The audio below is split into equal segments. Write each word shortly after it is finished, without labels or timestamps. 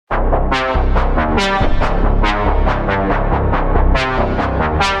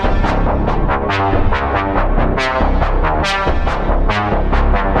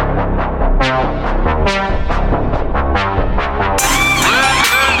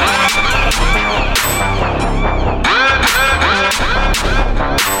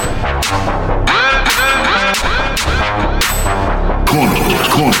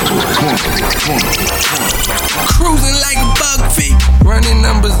Cruising like a bug feet, running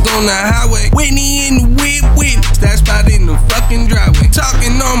numbers on the highway. Whitney in the whip, stash spot in the fucking driveway.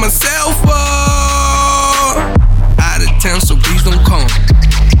 Talking on my cell phone, out of town, so please don't call me.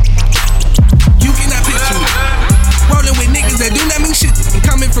 You cannot picture me rolling with niggas that do not mean shit. And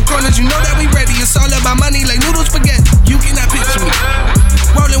coming from corners, you know that we ready. It's all about money like noodles spaghetti. You cannot picture me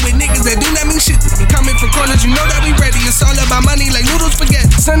rolling with niggas that do not mean shit. And coming from corners, you know that we ready. It's all about money like noodles spaghetti.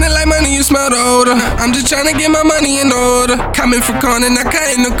 Sounding like money, you smell the odor. I'm just trying to get my money in order. Coming from corner, not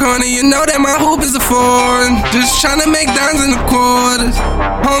cut in the corner. You know that my hoop is a foreign. Just trying to make dimes in the quarters.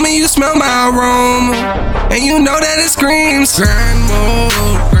 Homie, you smell my aroma, and you know that it screams grind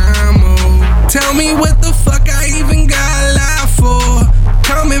mode, grind mode. Tell me what the fuck I even got a lie for.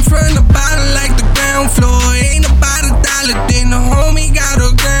 Coming from the bottom like the ground floor. Ain't about $1, then the homie got a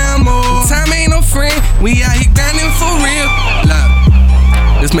gram more. Time ain't no friend, we out here grinding for real. Look,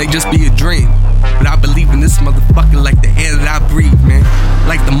 this may just be a dream, but I believe in this motherfucker like the air that I breathe, man.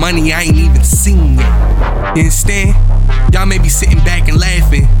 Like the money I ain't even seen yet. You understand? Y'all may be sitting back and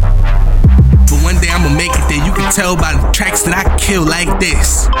laughing, but one day I'ma make it there. You can tell by the tracks that I kill like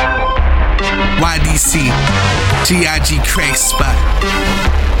this. Like-Ydc, G.I.G. crack spot,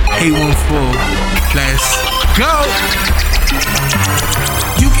 814, let's go.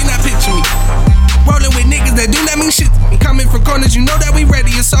 You cannot picture me rolling with niggas that do not mean shit. And coming from corners, you know that we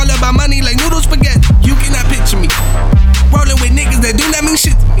ready. It's all about money like noodles spaghetti. You cannot picture me rolling with niggas that do not mean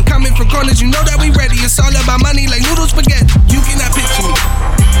shit. And coming from corners, you know that we ready. It's all about money like noodles spaghetti. You cannot picture me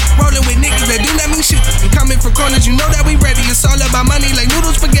rolling with niggas that do not mean shit. And coming from corners, you know that we ready. It's all about money like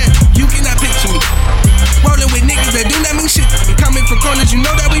noodles spaghetti. You cannot picture me rolling with niggas that do not mean shit. And coming from corners, you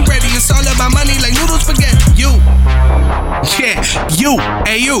know that we ready. It's all about money like noodles spaghetti. You, yeah, you,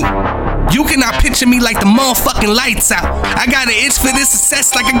 hey you. You cannot picture me like the motherfucking lights out. I got an itch for this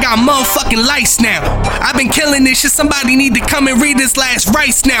success like I got motherfucking lights now. I've been killing this shit, somebody need to come and read this last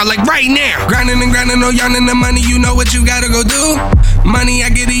rice now, like right now. Grinding and grinding, no yawning the money, you know what you gotta go do. Money, I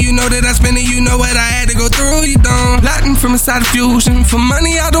get it, you know that I spend it, you know what I had to go through, you don't. Plotting from inside of fusion, for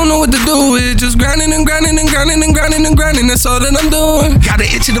money I don't know what to do with. Just grinding and grinding and grinding and grinding and grinding, that's all that I'm doing. Got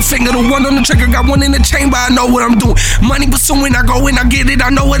an itch in the finger, the one on the trigger, got one in the chamber, I know what I'm doing. Money pursuing, I go in, I get it, I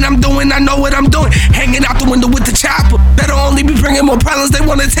know what I'm doing, I know what I'm doing. Hanging out the window with the chopper, that'll only be bringing more problems. They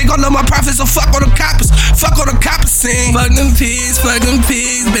wanna take all of my profits, so fuck all the coppers, fuck all the coppers. Sing. Fuck them pigs,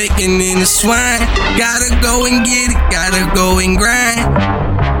 bacon in the swine. Gotta go and get it, gotta go and grind.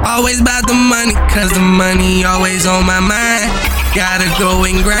 Always about the money, cause the money always on my mind. Gotta go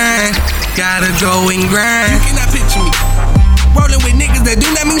and grind, gotta go and grind. You cannot picture me rolling with niggas that do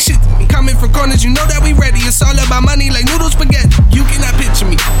not mean shit. And coming from corners, you know that we ready. It's all about money like noodles spaghetti. You cannot picture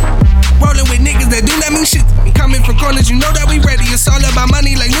me rolling with niggas that do not mean shit. And coming from corners, you know that we ready. It's all about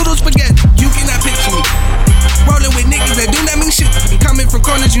money like noodles spaghetti. You cannot picture me rolling with niggas that do not mean shit. And coming from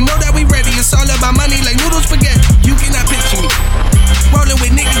corners, you know that we ready. It's all about money like noodles spaghetti. You cannot picture me rolling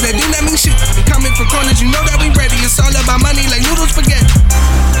with niggas that do not mean shit. And coming from corners, you know that we ready. It's all about money like noodles spaghetti.